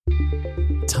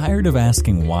Tired of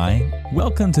asking why?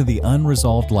 Welcome to the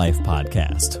Unresolved Life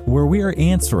podcast, where we are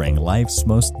answering life's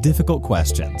most difficult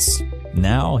questions.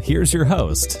 Now, here's your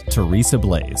host, Teresa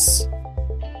Blaze.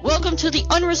 Welcome to the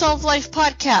Unresolved Life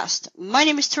podcast. My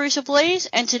name is Teresa Blaze,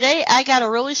 and today I got a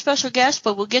really special guest,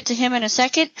 but we'll get to him in a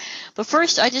second. But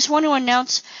first, I just want to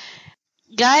announce,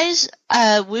 guys,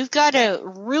 we've got a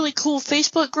really cool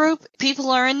Facebook group.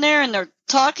 People are in there, and they're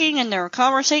talking, and they're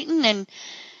conversating,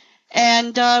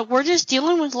 and we're just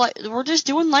dealing with we're just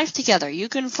doing life together. You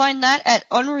can find that at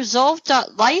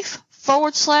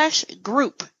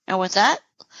unresolved.life/group. And with that,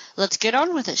 let's get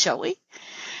on with it, shall we?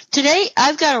 Today,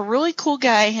 I've got a really cool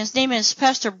guy. His name is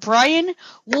Pastor Bryan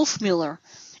Wolfmueller.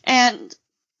 And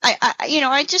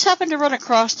I just happened to run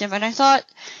across him, and I thought,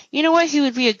 you know what, he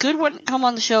would be a good one to come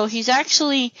on the show. He's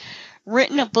actually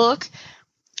written a book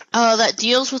that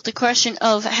deals with the question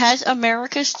of, has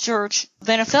America's church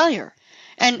been a failure?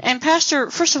 And Pastor,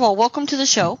 first of all, welcome to the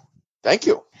show. Thank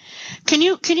you. Can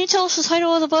you tell us the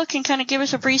title of the book and kind of give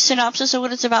us a brief synopsis of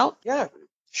what it's about? Yeah,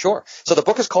 sure. So the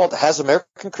book is called Has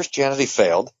American Christianity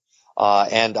Failed?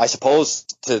 And I suppose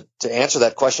to answer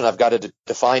that question, I've got to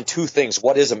define two things.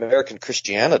 What is American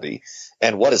Christianity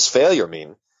and what does failure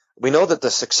mean? We know that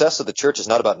the success of the church is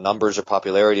not about numbers or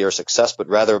popularity or success, but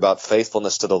rather about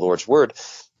faithfulness to the Lord's word.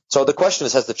 So the question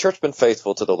is, has the church been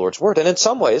faithful to the Lord's word? And in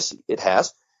some ways, it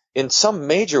has. In some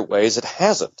major ways, it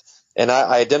hasn't. And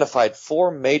I identified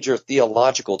four major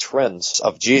theological trends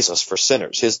of Jesus for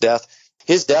sinners: his death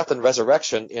and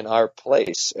resurrection in our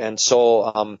place. And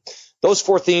so those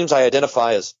four themes I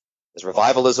identify as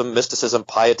revivalism, mysticism,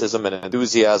 pietism, and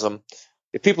enthusiasm.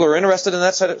 If people are interested in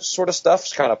that sort of stuff,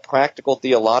 it's kind of practical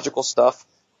theological stuff,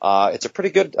 it's a pretty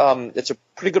good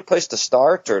place to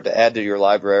start or to add to your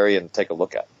library and take a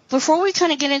look at. Before we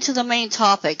kind of get into the main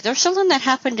topic, there's something that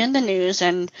happened in the news,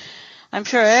 and I'm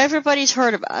sure everybody's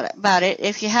heard about it.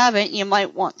 If you haven't, you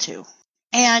might want to.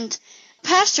 And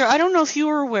Pastor, I don't know if you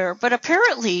were aware, but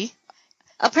apparently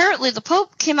the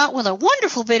Pope came out with a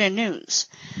wonderful bit of news.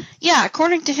 Yeah,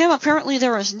 according to him, apparently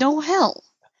there is no hell.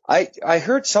 I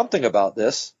heard something about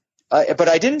this, but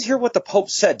I didn't hear what the Pope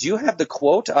said. Do you have the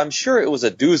quote? I'm sure it was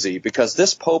a doozy, because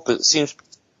this Pope seems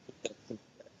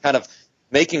kind of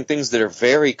making things that are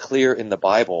very clear in the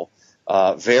Bible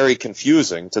very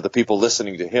confusing to the people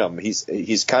listening to him.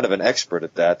 He's kind of an expert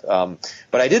at that.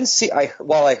 But I didn't see.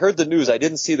 While I heard the news, I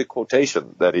didn't see the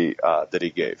quotation that he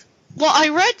gave. Well, I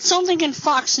read something in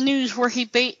Fox News where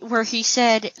he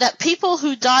said that people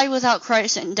who die without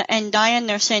Christ and die in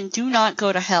their sin do not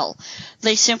go to hell.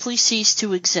 They simply cease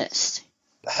to exist.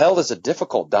 Hell is a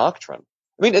difficult doctrine.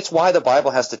 I mean, it's why the Bible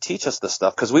has to teach us this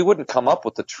stuff, because we wouldn't come up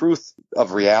with the truth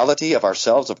of reality, of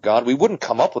ourselves, of God. We wouldn't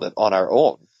come up with it on our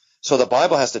own. So the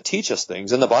Bible has to teach us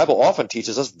things, and the Bible often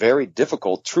teaches us very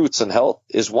difficult truths, and hell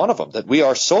is one of them, that we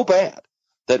are so bad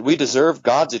that we deserve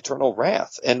God's eternal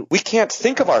wrath. And we can't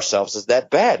think of ourselves as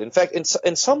that bad. In fact,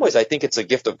 in some ways, I think it's a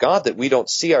gift of God that we don't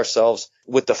see ourselves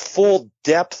with the full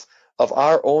depth of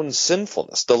our own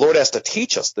sinfulness. The Lord has to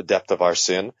teach us the depth of our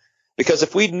sin, because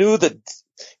if we knew that,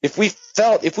 if we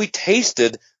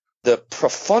tasted the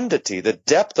profundity, the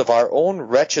depth of our own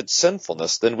wretched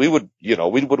sinfulness, then we would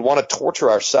want to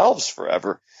torture ourselves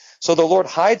forever. So the Lord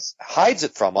hides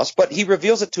it from us, but he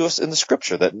reveals it to us in the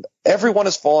scripture that everyone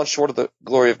has fallen short of the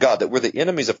glory of God, that we're the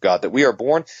enemies of God, that we are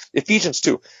born, Ephesians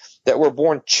 2, that we're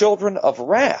born children of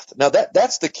wrath. Now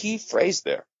that's the key phrase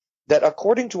there, that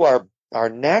according to our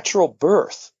natural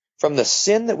birth, from the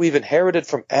sin that we've inherited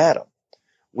from Adam,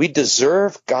 we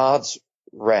deserve God's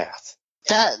wrath.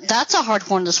 That's a hard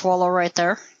one to swallow right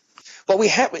there. But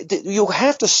you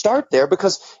have to start there,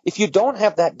 because if you don't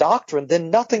have that doctrine,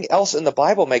 then nothing else in the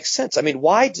Bible makes sense. I mean,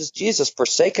 why does Jesus,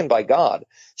 forsaken by God,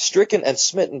 stricken and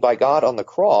smitten by God on the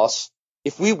cross,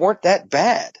 if we weren't that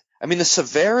bad? I mean, the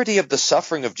severity of the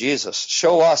suffering of Jesus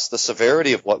show us the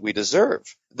severity of what we deserve.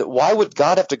 Why would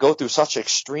God have to go through such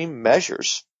extreme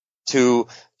measures to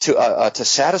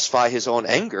satisfy his own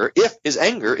anger if his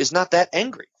anger is not that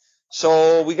angry?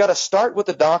 So we got to start with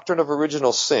the doctrine of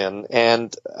original sin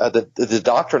and the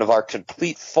doctrine of our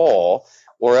complete fall,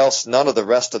 or else none of the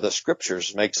rest of the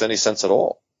scriptures makes any sense at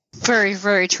all. Very,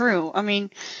 very true. I mean,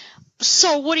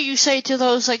 so what do you say to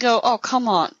those that go, oh, come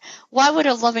on, why would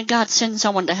a loving God send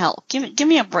someone to hell? Give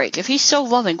me a break. If he's so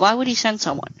loving, why would he send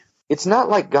someone? It's not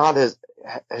like God has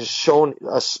shown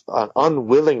us an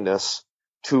unwillingness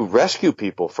to rescue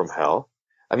people from hell.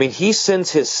 I mean, he sends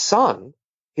his son,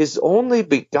 his only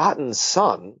begotten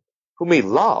son, whom he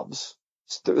loves,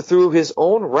 through his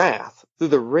own wrath, through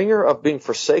the wringer of being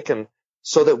forsaken,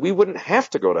 so that we wouldn't have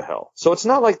to go to hell. So it's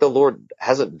not like the Lord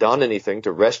hasn't done anything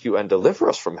to rescue and deliver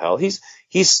us from hell. He's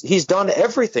done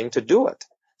everything to do it.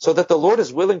 so that the Lord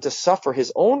is willing to suffer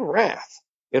his own wrath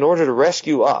in order to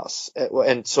rescue us.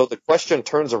 And so the question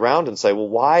turns around and say, well,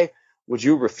 why would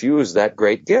you refuse that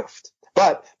great gift?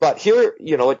 But here,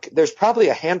 there's probably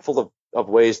a handful of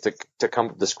ways to come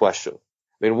to this question.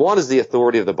 I mean, one is the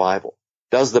authority of the Bible.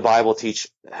 Does the Bible teach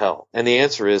hell? And the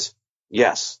answer is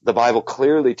yes. The Bible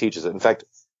clearly teaches it. In fact,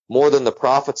 more than the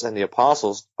prophets and the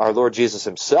apostles, our Lord Jesus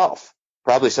himself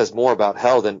probably says more about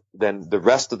hell than the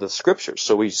rest of the scriptures.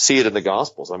 So we see it in the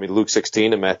Gospels. I mean, Luke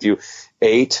 16 and Matthew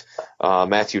 8,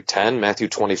 Matthew 10, Matthew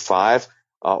 25,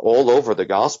 all over the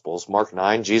Gospels. Mark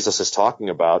 9, Jesus is talking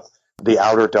about the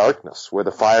outer darkness where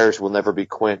the fires will never be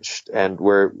quenched and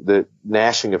where the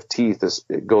gnashing of teeth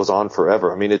it goes on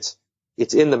forever. I mean, it's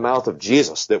in the mouth of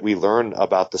Jesus that we learn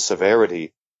about the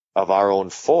severity of our own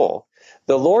fall.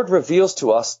 The Lord reveals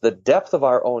to us the depth of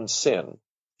our own sin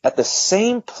at the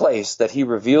same place that he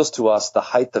reveals to us the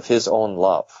height of his own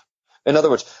love. In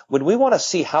other words, when we want to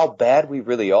see how bad we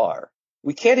really are,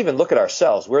 we can't even look at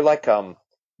ourselves. We're like,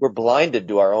 we're blinded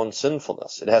to our own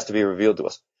sinfulness. It has to be revealed to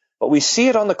us. But we see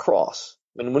it on the cross.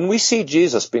 And when we see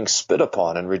Jesus being spit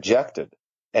upon and rejected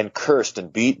and cursed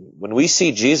and beaten, when we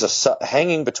see Jesus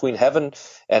hanging between heaven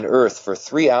and earth for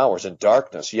 3 hours in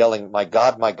darkness, yelling, my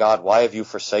God, why have you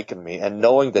forsaken me? And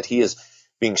knowing that he is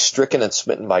being stricken and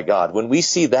smitten by God. When we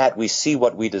see that, we see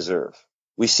what we deserve.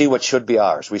 We see what should be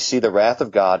ours. We see the wrath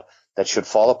of God that should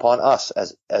fall upon us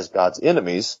as God's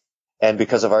enemies and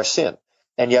because of our sin.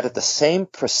 And yet at the same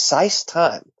precise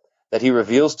time that he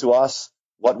reveals to us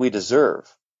what we deserve,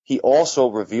 he also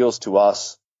reveals to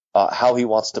us how he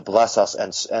wants to bless us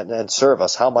and serve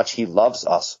us, how much he loves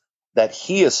us, that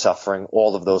he is suffering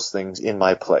all of those things in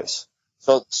my place.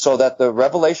 So that the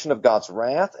revelation of God's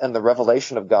wrath and the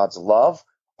revelation of God's love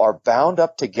are bound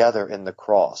up together in the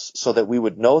cross so that we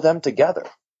would know them together,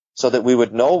 so that we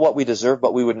would know what we deserve,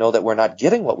 but we would know that we're not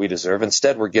getting what we deserve.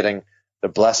 Instead, we're getting the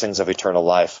blessings of eternal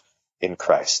life in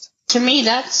Christ. To me,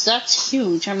 that's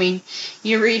huge. I mean,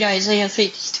 you read Isaiah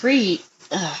 53,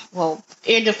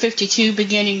 end of 52,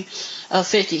 beginning of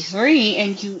 53,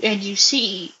 and you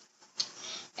see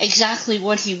exactly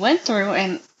what he went through,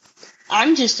 and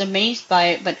I'm just amazed by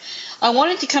it. But I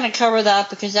wanted to kind of cover that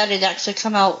because that had actually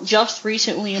come out just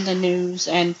recently in the news,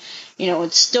 and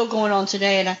it's still going on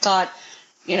today. And I thought,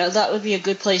 that would be a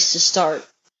good place to start.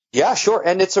 Yeah, sure.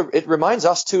 And it reminds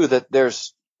us too that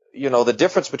there's the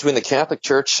difference between the Catholic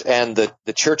Church and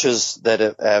the churches that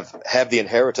have the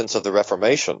inheritance of the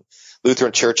Reformation,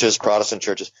 Lutheran churches, Protestant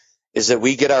churches, is that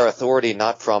we get our authority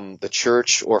not from the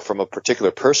church or from a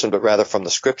particular person, but rather from the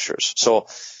scriptures.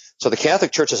 So the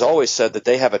Catholic Church has always said that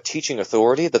they have a teaching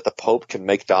authority, that the Pope can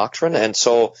make doctrine. And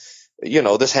so,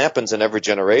 this happens in every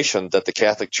generation, that the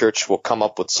Catholic Church will come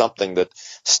up with something that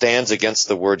stands against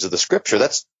the words of the scripture.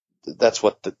 That's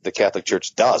what the Catholic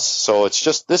Church does. So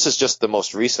this is just the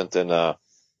most recent in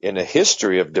a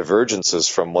history of divergences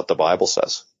from what the Bible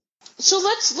says. So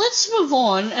let's move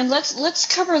on and let's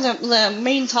cover the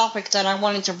main topic that I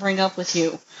wanted to bring up with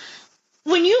you.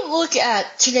 When you look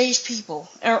at today's people,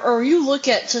 or you look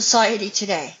at society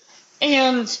today,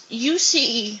 and you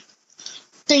see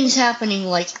things happening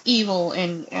like evil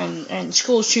and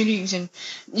school shootings, and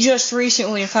just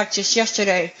recently, in fact, just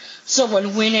yesterday,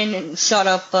 someone went in and shot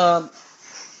up the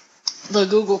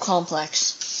Google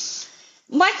complex.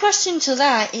 My question to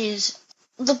that is,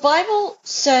 the Bible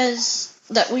says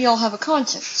that we all have a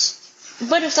conscience.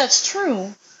 But if that's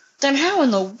true, then how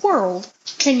in the world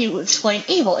can you explain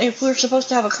evil if we're supposed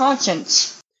to have a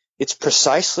conscience? It's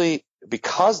precisely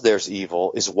because there's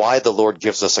evil is why the Lord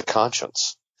gives us a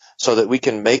conscience, so that we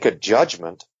can make a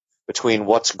judgment between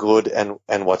what's good and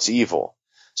what's evil.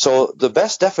 So the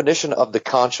best definition of the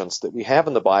conscience that we have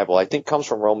in the Bible, I think, comes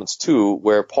from Romans 2,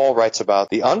 where Paul writes about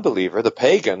the unbeliever, the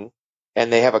pagan,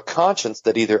 and they have a conscience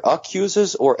that either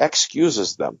accuses or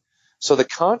excuses them. So the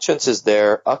conscience is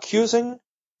there accusing,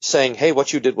 saying, hey,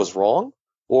 what you did was wrong,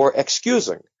 or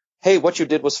excusing, hey, what you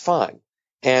did was fine.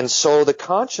 And so the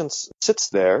conscience sits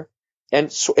there, and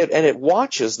it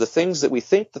watches the things that we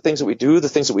think, the things that we do, the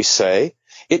things that we say.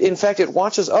 In fact, it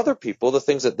watches other people, the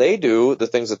things that they do, the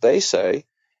things that they say,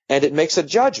 and it makes a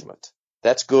judgment.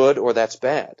 That's good or that's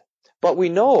bad. But we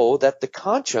know that the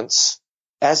conscience,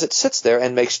 as it sits there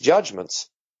and makes judgments,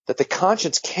 that the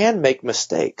conscience can make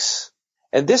mistakes.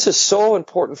 And this is so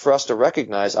important for us to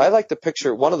recognize. I like to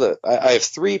picture I have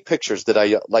 3 pictures that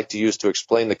I like to use to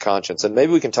explain the conscience, and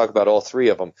maybe we can talk about all 3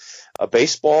 of them. A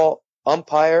baseball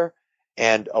umpire,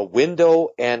 and a window,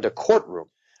 and a courtroom.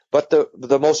 But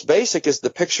the most basic is the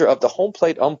picture of the home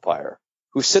plate umpire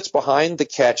who sits behind the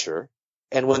catcher,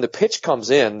 and when the pitch comes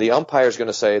in, the umpire is going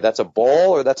to say that's a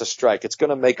ball or that's a strike. It's going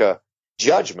to make a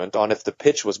judgment on if the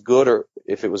pitch was good or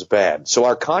if it was bad. So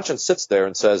our conscience sits there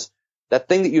and says, that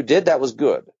thing that you did, that was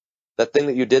good. That thing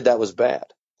that you did, that was bad.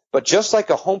 But just like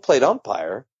a home plate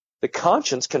umpire, the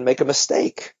conscience can make a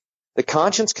mistake. The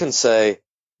conscience can say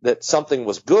that something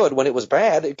was good when it was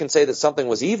bad. It can say that something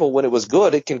was evil when it was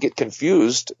good. It can get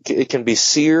confused. It can be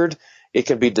seared. It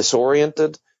can be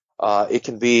disoriented. It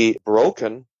can be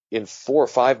broken in 4 or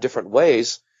 5 different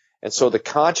ways. And so the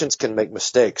conscience can make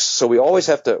mistakes. So we always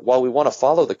have to, while we want to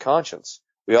follow the conscience,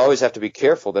 we always have to be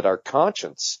careful that our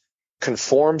conscience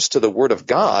conforms to the Word of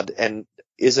God and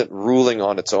isn't ruling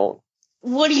on its own.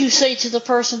 What do you say to the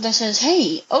person that says,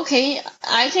 hey, okay,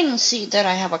 I can see that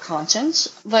I have a conscience,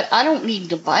 but I don't need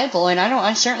the Bible, and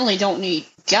I certainly don't need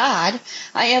God.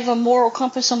 I have a moral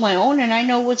compass of my own, and I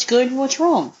know what's good and what's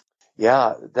wrong.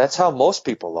 Yeah, that's how most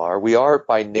people are. We are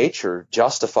by nature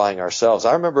justifying ourselves.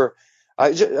 I remember,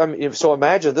 so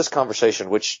imagine this conversation,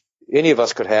 which any of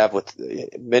us could have with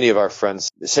many of our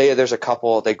friends. Say there's a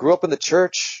couple, they grew up in the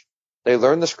church, they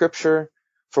learned the scripture.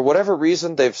 For whatever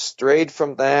reason, they've strayed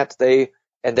from that. They've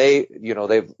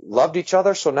loved each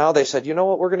other. So now they said, you know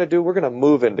what we're going to do? We're going to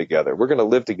move in together. We're going to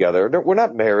live together. We're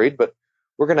not married, but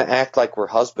we're going to act like we're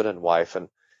husband and wife.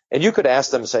 And you could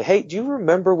ask them and say, hey, do you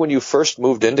remember when you first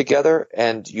moved in together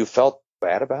and you felt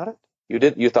bad about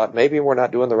it? You thought maybe we're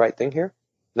not doing the right thing here?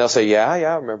 And they'll say, yeah,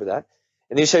 I remember that.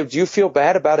 And you say, do you feel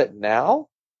bad about it now?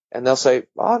 And they'll say,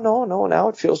 oh, no, now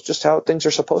it feels just how things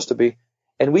are supposed to be.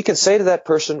 And we can say to that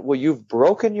person, well, you've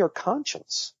broken your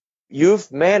conscience.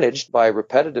 You've managed by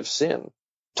repetitive sin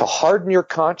to harden your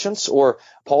conscience, or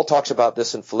Paul talks about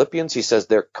this in Philippians. He says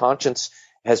their conscience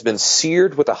has been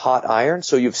seared with a hot iron.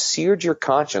 So you've seared your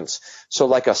conscience. So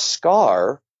like a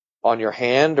scar on your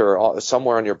hand or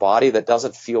somewhere on your body that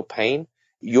doesn't feel pain,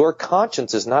 your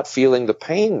conscience is not feeling the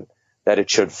pain that it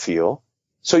should feel.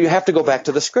 So you have to go back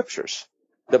to the scriptures.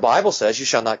 The Bible says you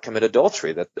shall not commit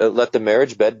adultery, that let the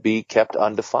marriage bed be kept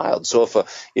undefiled. So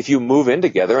if you move in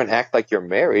together and act like you're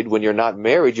married, when you're not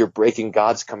married, you're breaking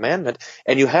God's commandment,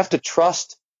 and you have to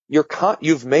trust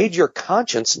you've made your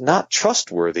conscience not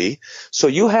trustworthy, so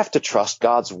you have to trust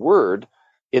God's word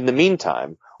in the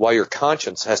meantime, while your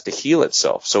conscience has to heal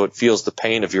itself so it feels the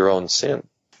pain of your own sin.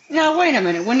 Now, wait a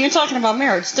minute. When you're talking about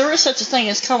marriage, there is such a thing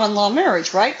as common law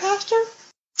marriage, right, Pastor?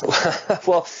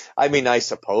 Well, I mean, I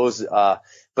suppose,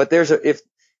 but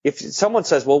if someone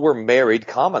says, well, we're married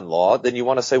common law, then you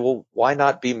want to say, well, why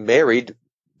not be married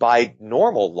by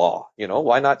normal law?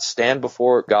 Why not stand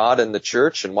before God and the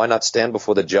church, and why not stand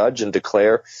before the judge and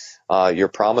declare your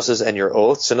promises and your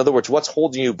oaths? In other words, what's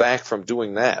holding you back from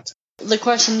doing that? The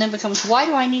question then becomes, why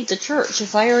do I need the church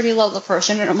if I already love the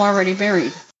person and I'm already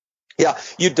married? Yeah,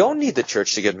 you don't need the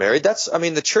church to get married.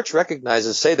 The church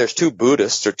recognizes, say there's 2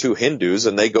 Buddhists or 2 Hindus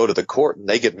and they go to the court and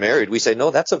they get married. We say, no,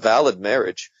 that's a valid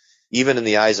marriage, even in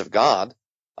the eyes of God,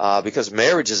 because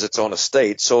marriage is its own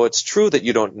estate. So it's true that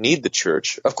you don't need the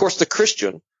church. Of course, the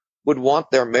Christian would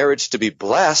want their marriage to be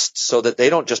blessed so that they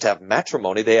don't just have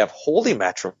matrimony, they have holy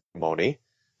matrimony.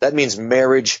 That means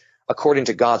marriage according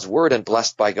to God's word and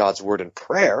blessed by God's word and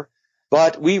prayer.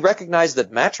 But we recognize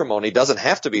that matrimony doesn't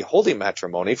have to be holy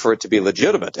matrimony for it to be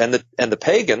legitimate. And the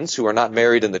pagans who are not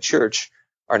married in the church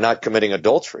are not committing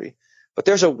adultery. But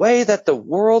there's a way that the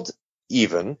world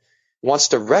even wants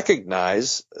to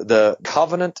recognize the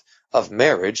covenant of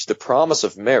marriage, the promise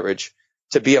of marriage,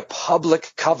 to be a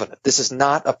public covenant. This is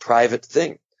not a private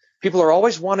thing. People are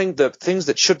always wanting the things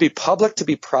that should be public to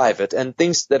be private and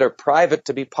things that are private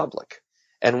to be public.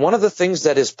 And one of the things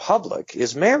that is public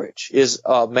is marriage, is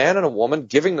a man and a woman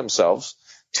giving themselves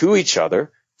to each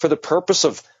other for the purpose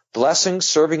of blessing,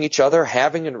 serving each other,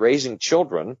 having and raising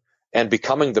children, and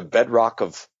becoming the bedrock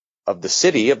of the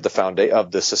city, of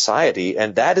the society.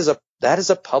 And that is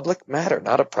a public matter,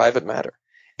 not a private matter.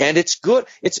 And it's good.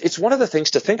 It's one of the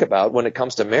things to think about when it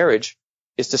comes to marriage,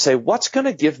 is to say, what's going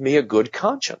to give me a good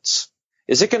conscience?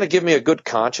 Is it going to give me a good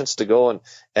conscience to go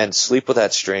and sleep with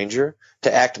that stranger,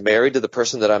 to act married to the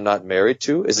person that I'm not married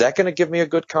to? Is that going to give me a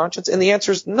good conscience? And the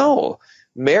answer is no.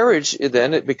 Marriage,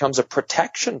 then, it becomes a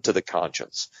protection to the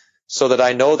conscience, so that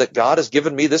I know that God has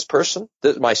given me this person,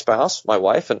 my spouse, my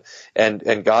wife,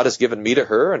 and God has given me to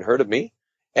her and her to me,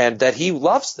 and that he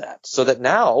loves that, so that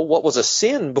now what was a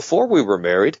sin before we were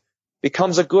married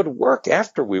becomes a good work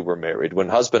after we were married. When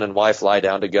husband and wife lie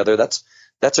down together, that's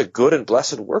a good and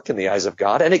blessed work in the eyes of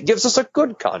God, and it gives us a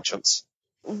good conscience.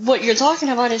 What you're talking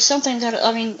about is something that,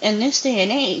 in this day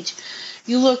and age,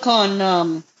 you look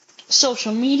on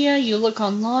social media, you look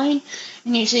online,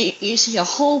 and you see a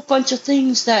whole bunch of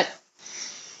things that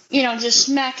just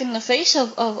smack in the face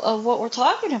of what we're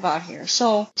talking about here.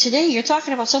 So today you're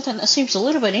talking about something that seems a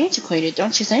little bit antiquated,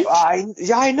 don't you think?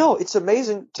 I know. It's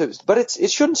amazing but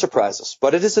it shouldn't surprise us.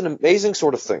 But it is an amazing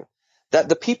sort of thing that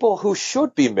the people who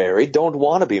should be married don't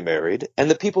want to be married,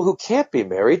 and the people who can't be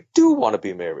married do want to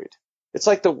be married. It's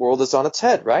like the world is on its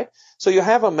head, right? So you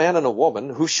have a man and a woman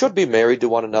who should be married to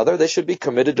one another. They should be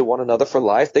committed to one another for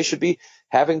life. They should be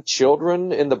having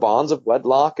children in the bonds of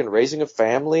wedlock and raising a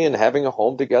family and having a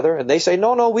home together. And they say,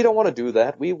 no, we don't want to do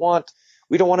that. We don't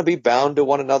want to be bound to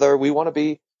one another. We want to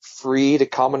be free to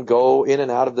come and go in and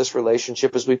out of this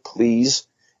relationship as we please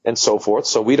and so forth.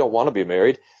 So we don't want to be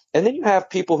married. And then you have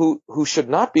people who should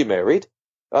not be married,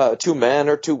 two men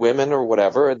or two women or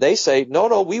whatever, and they say,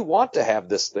 no, we want to have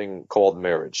this thing called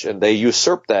marriage. And they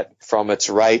usurp that from its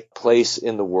right place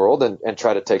in the world and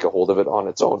try to take a hold of it on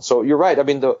its own. So you're right. I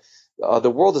mean, the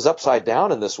world is upside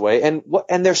down in this way. And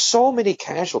there's so many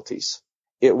casualties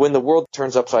when the world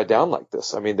turns upside down like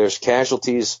this. I mean, there's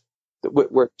casualties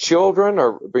where children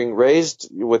are being raised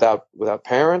without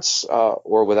parents,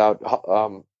 or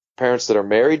without parents that are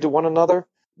married to one another.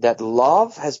 That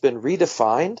love has been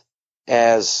redefined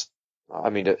as,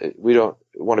 we don't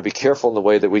want to be careful in the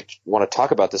way that we want to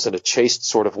talk about this in a chaste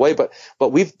sort of way, but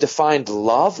we've defined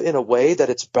love in a way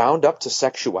that it's bound up to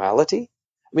sexuality.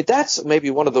 I mean, that's maybe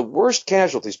one of the worst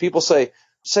casualties. People say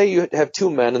you have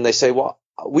two men and they say, well,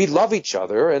 we love each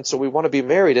other and so we want to be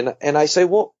married. And I say,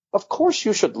 well, of course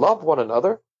you should love one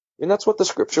another. I mean, that's what the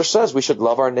scripture says. We should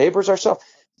love our neighbors ourselves.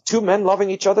 Two men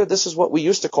loving each other, this is what we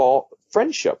used to call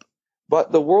friendship.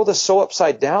 But the world is so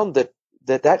upside down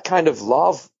that kind of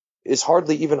love is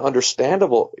hardly even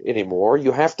understandable anymore.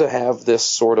 You have to have this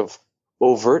sort of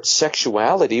overt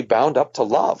sexuality bound up to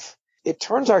love. It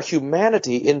turns our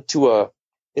humanity into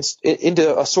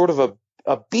a sort of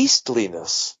a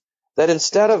beastliness, that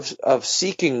instead of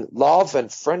seeking love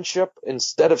and friendship,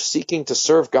 instead of seeking to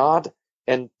serve God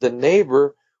and the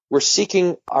neighbor, we're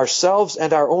seeking ourselves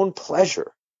and our own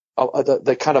pleasure,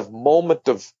 the kind of moment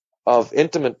of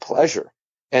intimate pleasure.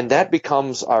 And that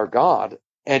becomes our God.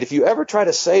 And if you ever try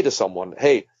to say to someone,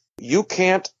 hey, you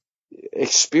can't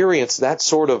experience that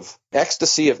sort of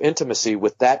ecstasy of intimacy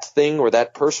with that thing or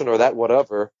that person or that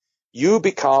whatever, you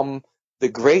become the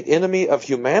great enemy of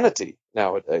humanity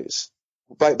nowadays.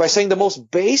 By saying the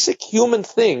most basic human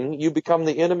thing, you become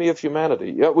the enemy of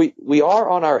humanity. Yeah, we are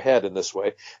on our head in this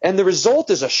way. And the result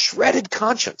is a shredded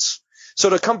conscience. So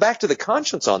to come back to the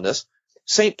conscience on this,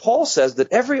 St. Paul says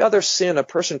that every other sin a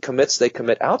person commits, they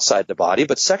commit outside the body,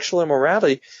 but sexual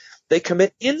immorality, they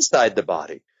commit inside the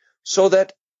body. So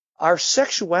that our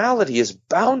sexuality is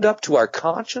bound up to our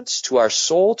conscience, to our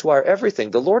soul, to our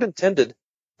everything. The Lord intended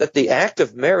that the act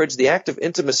of marriage, the act of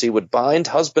intimacy, would bind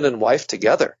husband and wife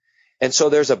together. And so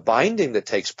there's a binding that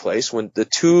takes place when the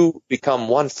two become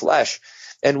one flesh.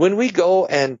 And when we go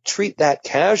and treat that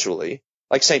casually,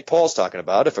 like St. Paul's talking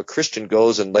about, if a Christian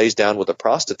goes and lays down with a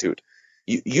prostitute,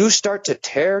 you start to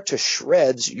tear to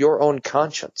shreds your own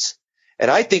conscience. And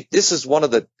I think this is one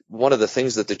of the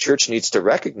things that the church needs to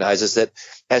recognize, is that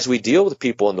as we deal with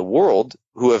people in the world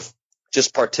who have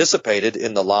just participated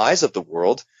in the lies of the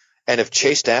world and have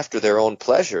chased after their own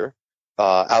pleasure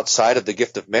outside of the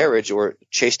gift of marriage, or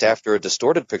chased after a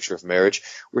distorted picture of marriage,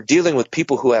 we're dealing with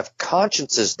people who have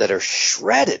consciences that are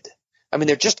shredded. I mean,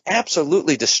 they're just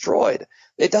absolutely destroyed.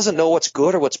 It doesn't know what's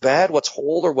good or what's bad, what's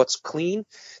whole or what's clean.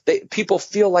 People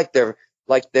feel like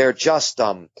they're just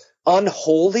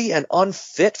unholy and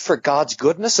unfit for God's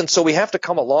goodness. And so we have to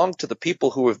come along to the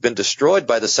people who have been destroyed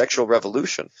by the sexual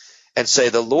revolution and say,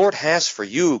 the Lord has for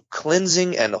you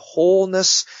cleansing and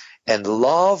wholeness and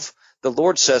love. The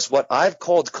Lord says, what I've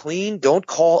called clean, don't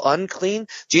call unclean.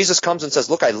 Jesus comes and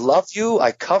says, look, I love you.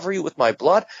 I cover you with my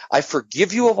blood. I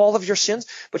forgive you of all of your sins.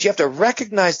 But you have to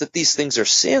recognize that these things are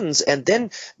sins, and then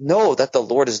know that the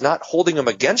Lord is not holding them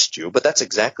against you. But that's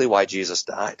exactly why Jesus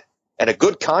died. And a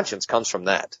good conscience comes from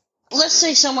that. Let's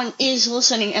say someone is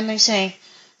listening and they say,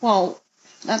 well,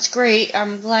 that's great.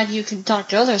 I'm glad you can talk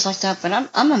to others like that, but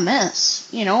I'm a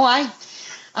mess.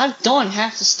 I've done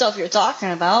half the stuff you're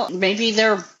talking about. Maybe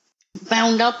they're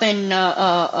bound up in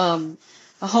a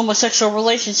homosexual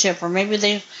relationship, or maybe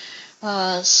they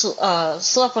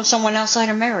slept with someone outside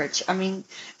of marriage. I mean,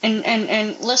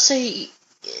 and let's say,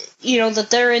 that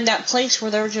they're in that place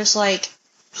where they're just like,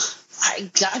 I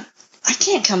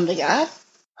can't come to God.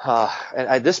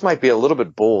 And this might be a little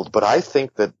bit bold, but I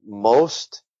think that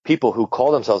most people who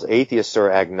call themselves atheists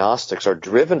or agnostics are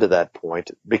driven to that point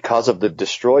because of the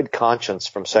destroyed conscience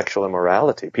from sexual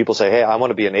immorality. People say, hey, I want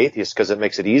to be an atheist because it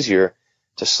makes it easier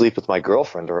to sleep with my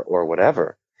girlfriend or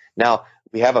whatever. Now,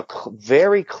 we have a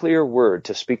very clear word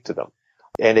to speak to them.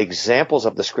 and examples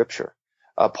of the Scripture.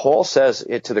 Paul says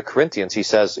it to the Corinthians.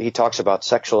 He talks about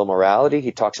sexual immorality.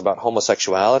 He talks about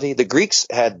homosexuality. The Greeks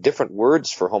had different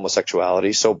words for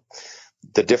homosexuality. So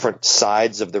the different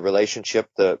sides of the relationship,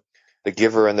 the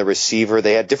giver and the receiver,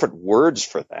 they had different words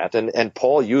for that. And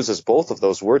Paul uses both of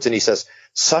those words, and he says,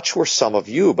 such were some of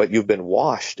you, but you've been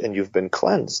washed and you've been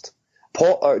cleansed.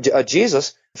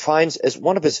 Jesus finds as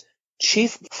one of his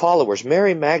chief followers,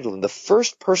 Mary Magdalene, the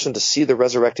first person to see the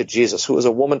resurrected Jesus, who was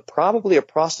a woman, probably a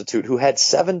prostitute, who had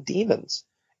 7 demons.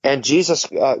 And Jesus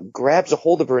grabs a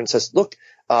hold of her and says, look,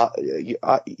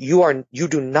 you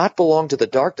do not belong to the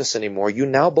darkness anymore. You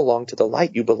now belong to the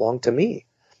light. You belong to me.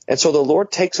 And so the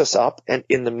Lord takes us up, and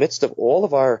in the midst of all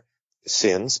of our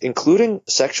sins, including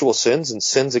sexual sins and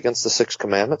sins against the 6th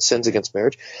commandment, sins against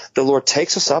marriage, the Lord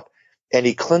takes us up and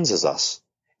he cleanses us,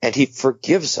 and he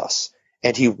forgives us,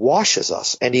 and he washes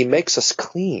us, and he makes us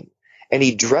clean, and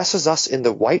he dresses us in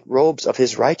the white robes of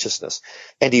his righteousness.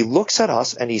 And he looks at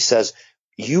us and he says,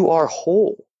 you are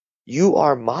whole. You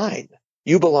are mine.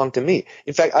 You belong to me.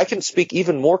 In fact, I can speak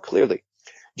even more clearly.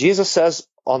 Jesus says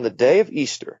on the day of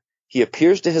Easter, he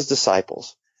appears to his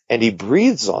disciples and he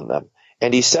breathes on them,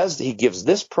 and he says, he gives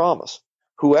this promise,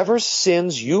 whoever's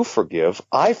sins you forgive,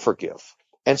 I forgive.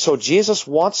 And so Jesus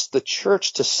wants the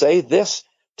church to say this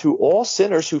to all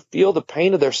sinners who feel the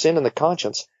pain of their sin in the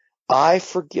conscience, I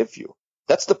forgive you.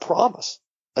 That's the promise.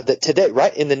 That today,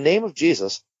 right, in the name of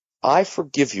Jesus, I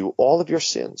forgive you all of your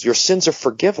sins. Your sins are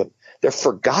forgiven. They're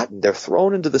forgotten. They're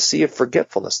thrown into the sea of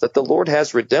forgetfulness. That the Lord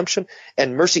has redemption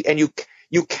and mercy, and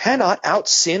you cannot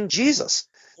out-sin Jesus.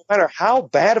 No matter how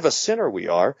bad of a sinner we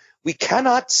are, we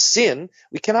cannot sin.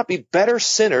 We cannot be better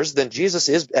sinners than Jesus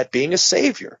is at being a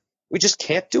Savior. We just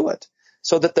can't do it.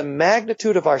 So that the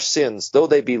magnitude of our sins, though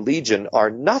they be legion,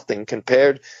 are nothing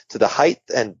compared to the height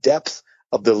and depth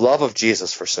of the love of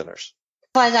Jesus for sinners.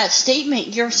 By that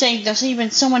statement, you're saying there's even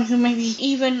someone who maybe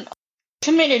even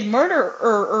committed murder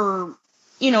or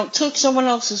took someone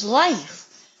else's life.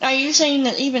 Are you saying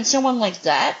that even someone like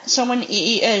that, someone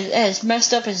as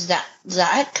messed up as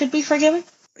that could be forgiven?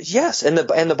 Yes, and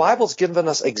the Bible's given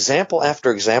us example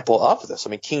after example of this. I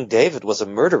mean, King David was a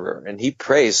murderer, and he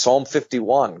prays Psalm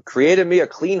 51, create in me a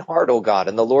clean heart, O God,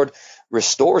 and the Lord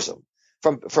restores him.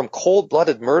 From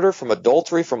cold-blooded murder, from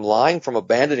adultery, from lying, from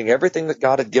abandoning everything that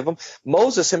God had given him.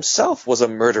 Moses himself was a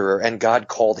murderer, and God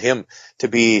called him to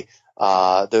be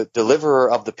the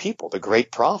deliverer of the people, the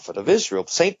great prophet of Israel.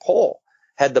 St. Paul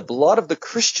had the blood of the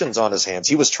Christians on his hands.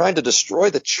 He was trying to destroy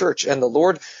the church, and the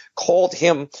Lord called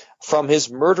him from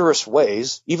his murderous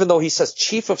ways, even though he says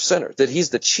chief of sinners, that he's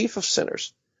the chief of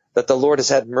sinners, that the Lord has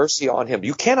had mercy on him.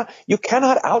 You cannot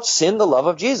out-sin the love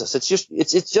of Jesus.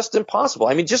 It's just impossible.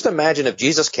 I mean, just imagine if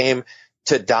Jesus came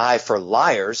to die for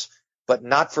liars, but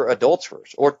not for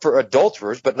adulterers, or for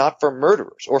adulterers, but not for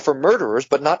murderers, or for murderers,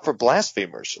 but not for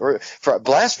blasphemers, or for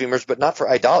blasphemers, but not for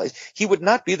idolaters. He would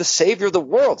not be the Savior of the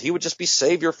world. He would just be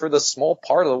Savior for the small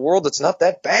part of the world that's not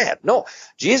that bad. No,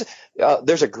 Jesus,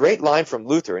 there's a great line from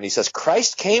Luther, and he says,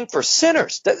 Christ came for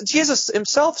sinners. Jesus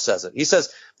himself says it. He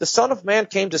says, the Son of Man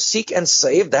came to seek and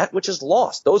save that which is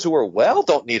lost. Those who are well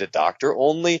don't need a doctor,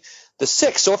 only the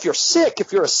sick. So if you're sick,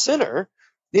 if you're a sinner,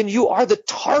 then you are the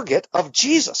target of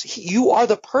Jesus. You are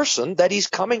the person that he's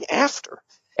coming after.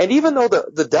 And even though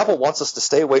the devil wants us to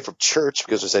stay away from church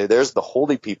because we say there's the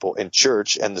holy people in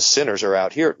church and the sinners are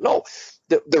out here. No,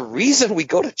 the reason we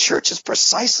go to church is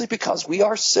precisely because we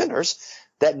are sinners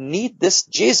that need this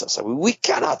Jesus. I mean, we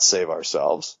cannot save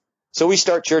ourselves. So we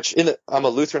start church. I'm a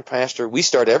Lutheran pastor. We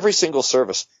start every single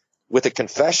service with a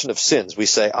confession of sins. We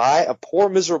say, I, a poor,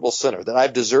 miserable sinner, that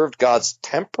I've deserved God's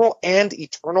temporal and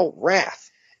eternal wrath.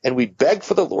 And we beg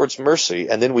for the Lord's mercy,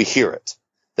 and then we hear it,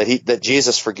 that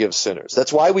Jesus forgives sinners.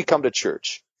 That's why we come to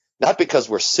church, not because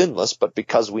we're sinless, but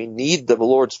because we need the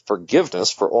Lord's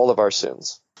forgiveness for all of our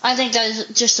sins. I think that is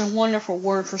just a wonderful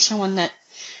word for someone that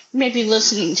may be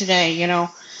listening today, to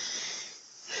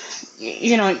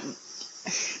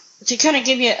kind of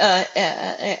give you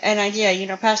an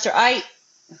idea, Pastor, I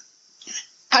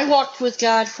walked with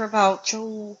God for about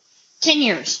 10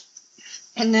 years,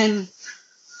 and then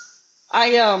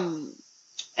I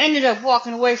ended up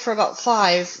walking away for about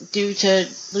 5 due to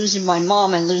losing my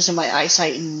mom and losing my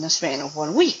eyesight in the span of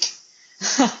 1 week.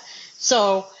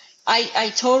 So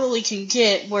I totally can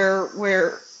get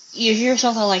where you hear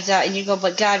something like that and you go,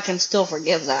 but God can still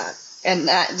forgive that. And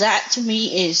that to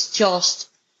me is just,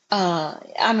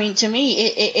 to me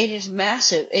it is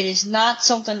massive. It is not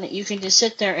something that you can just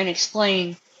sit there and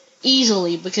explain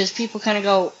easily, because people kind of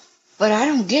go, but I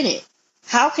don't get it.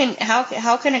 How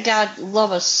can a God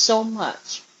love us so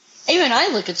much? Even I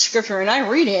look at Scripture and I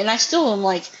read it and I still am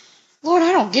like, Lord,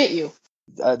 I don't get you.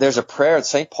 there's a prayer that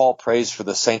St. Paul prays for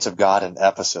the saints of God in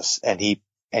Ephesus, and he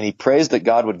prays that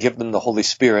God would give them the Holy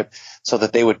Spirit so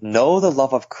that they would know the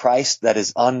love of Christ that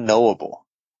is unknowable.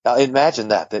 Now imagine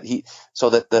that so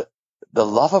that the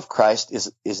love of Christ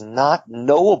is not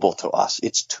knowable to us.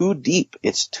 It's too deep.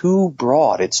 It's too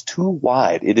broad. It's too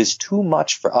wide. It is too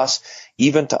much for us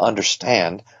even to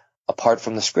understand apart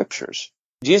from the Scriptures.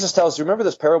 Jesus tells, remember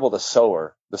this parable of the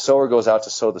sower? The sower goes out to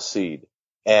sow the seed,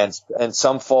 and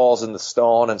some falls in the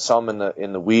stone, and some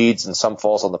in the weeds, and some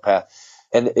falls on the path.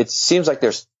 And it seems like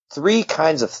there's three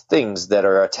kinds of things that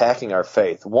are attacking our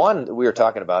faith. One that we are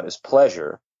talking about is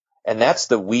pleasure, and that's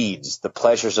the weeds, the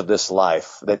pleasures of this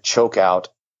life that choke out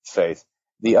faith.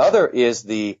 The other is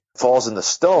the falls in the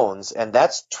stones, and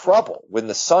that's trouble. When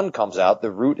the sun comes out,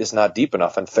 the root is not deep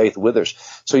enough and faith withers.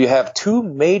 So you have two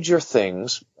major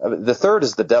things. The third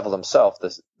is the devil himself,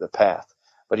 the path.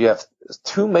 But you have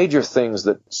two major things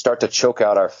that start to choke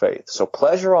out our faith. So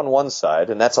pleasure on one side,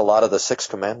 and that's a lot of the 6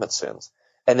 commandment sins.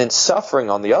 And then suffering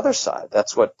on the other side.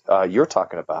 That's what you're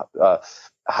talking about.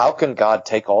 How can God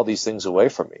take all these things away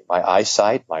from me? My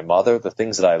eyesight, my mother, the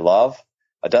things that I love.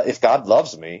 If God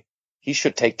loves me, He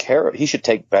should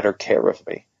take better care of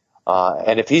me.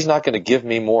 And if He's not going to give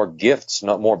me more gifts,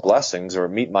 not more blessings, or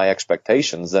meet my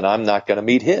expectations, then I'm not going to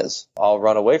meet His. I'll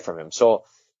run away from Him. So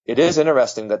it is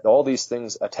interesting that all these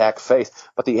things attack faith.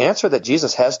 But the answer that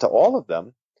Jesus has to all of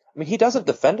them, I mean, He doesn't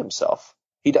defend Himself.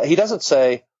 He doesn't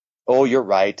say, oh, you're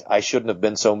right, I shouldn't have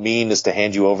been so mean as to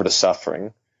hand you over to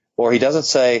suffering. Or He doesn't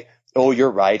say, oh,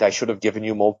 you're right, I should have given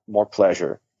you more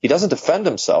pleasure. He doesn't defend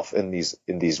Himself in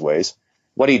these ways.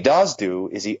 What He does do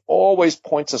is He always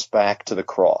points us back to the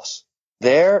cross.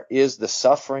 There is the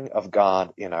suffering of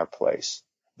God in our place.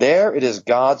 There it is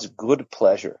God's good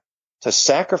pleasure to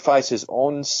sacrifice His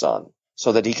own Son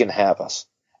so that He can have us.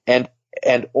 And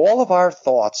all of our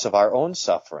thoughts of our own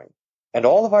suffering and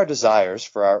all of our desires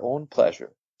for our own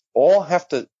pleasure all have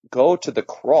to go to the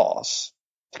cross,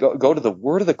 go to the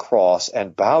word of the cross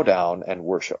and bow down and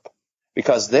worship.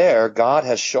 Because there God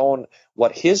has shown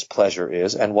what His pleasure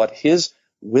is and what His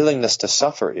willingness to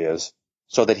suffer is,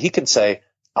 so that He can say,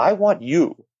 I want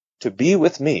you to be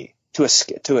with me, to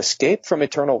escape from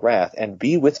eternal wrath and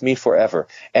be with me forever.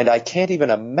 And I can't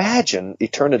even imagine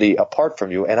eternity apart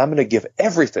from you, and I'm going to give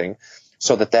everything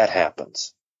so that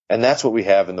happens. And that's what we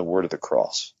have in the word of the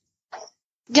cross.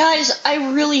 Guys,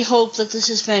 I really hope that this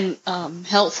has been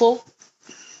helpful.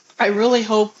 I really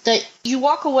hope that you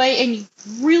walk away and you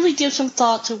really give some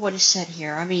thought to what is said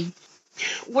here. I mean,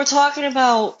 we're talking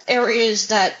about areas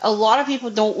that a lot of people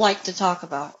don't like to talk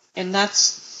about. And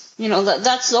that's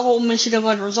the whole mission of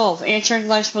Unresolved, answering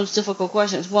life's most difficult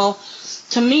questions. Well,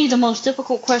 to me, the most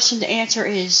difficult question to answer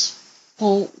is,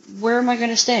 well, where am I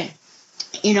going to stay?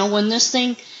 When this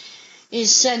thing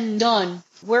is said and done,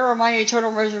 where are my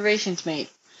eternal reservations made?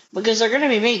 Because they're going to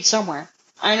be made somewhere.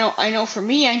 I know for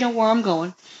me, I know where I'm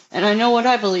going, and I know what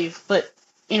I believe, but,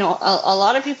 a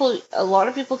lot of people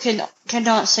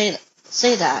cannot say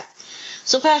that.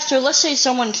 So, Pastor, let's say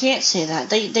someone can't say that.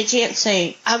 They can't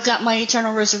say, I've got my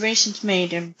eternal reservations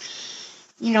made, and,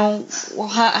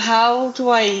 how do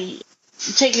I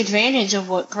take advantage of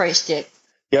what Christ did?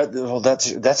 Yeah, well,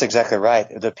 that's exactly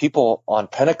right. The people on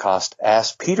Pentecost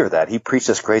asked Peter that. He preached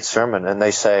this great sermon, and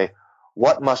they say,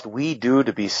 what must we do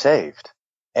to be saved?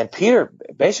 And Peter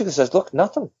basically says, look,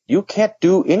 nothing. You can't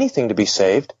do anything to be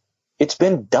saved. It's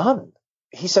been done.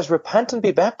 He says, repent and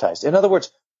be baptized. In other words,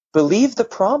 believe the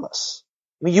promise.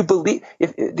 I mean, you believe,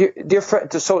 dear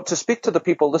friend, so to speak to the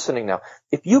people listening now,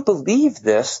 if you believe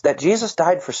this, that Jesus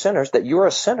died for sinners, that you're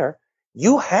a sinner,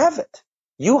 you have it.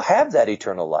 You have that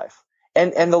eternal life.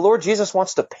 And the Lord Jesus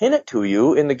wants to pin it to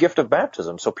you in the gift of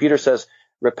baptism. So Peter says,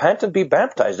 repent and be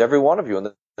baptized, every one of you, in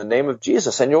the name of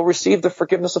Jesus, and you'll receive the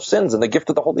forgiveness of sins and the gift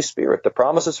of the Holy Spirit. The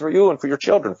promise is for you and for your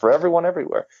children, for everyone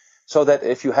everywhere. So that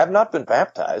if you have not been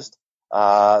baptized,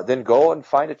 then go and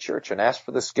find a church and ask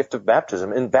for this gift of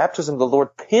baptism. In baptism, the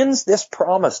Lord pins this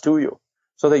promise to you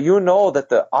so that you know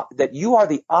that you are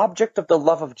the object of the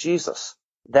love of Jesus,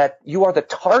 that you are the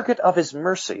target of His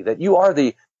mercy, that you are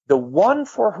the one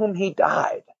for whom He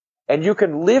died. And you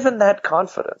can live in that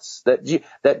confidence that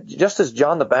just as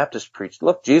John the Baptist preached,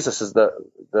 look, Jesus is the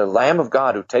Lamb of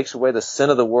God who takes away the sin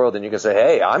of the world. And you can say,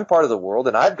 hey, I'm part of the world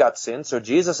and I've got sin, so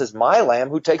Jesus is my Lamb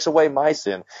who takes away my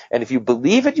sin. And if you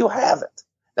believe it, you have it.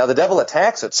 Now, the devil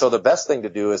attacks it, so the best thing to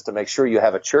do is to make sure you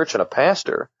have a church and a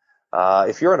pastor.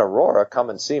 If you're in Aurora, come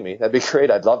and see me. That'd be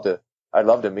great. I'd love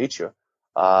to meet you.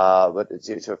 But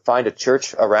to find a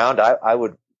church around, I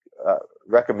would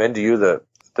recommend to you the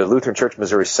Lutheran Church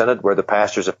Missouri Synod, where the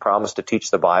pastors have promised to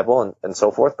teach the Bible and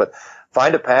so forth. But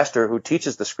find a pastor who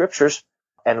teaches the Scriptures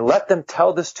and let them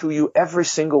tell this to you every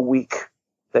single week,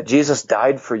 that Jesus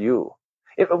died for you.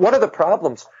 One of the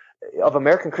problems of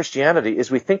American Christianity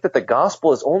is we think that the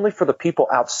gospel is only for the people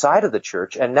outside of the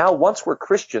church, and now once we're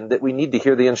Christian that we need to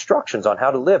hear the instructions on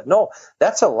how to live. No,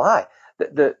 that's a lie.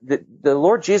 The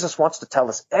Lord Jesus wants to tell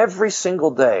us every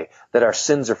single day that our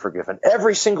sins are forgiven,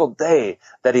 every single day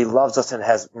that he loves us and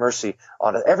has mercy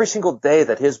on us, every single day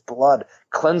that his blood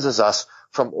cleanses us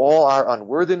from all our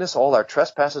unworthiness, all our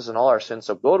trespasses, and all our sins.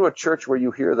 So go to a church where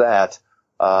you hear that,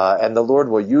 and the Lord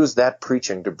will use that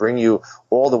preaching to bring you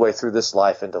all the way through this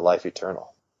life into life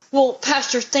eternal. Well,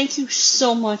 Pastor, thank you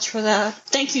so much for that.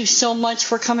 Thank you so much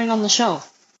for coming on the show.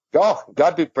 Oh,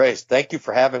 God be praised. Thank you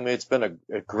for having me. It's been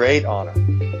a great honor.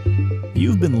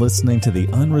 You've been listening to the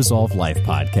Unresolved Life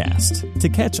podcast. To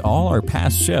catch all our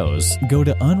past shows, go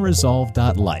to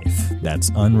unresolved.life. That's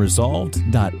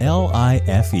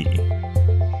unresolved.life.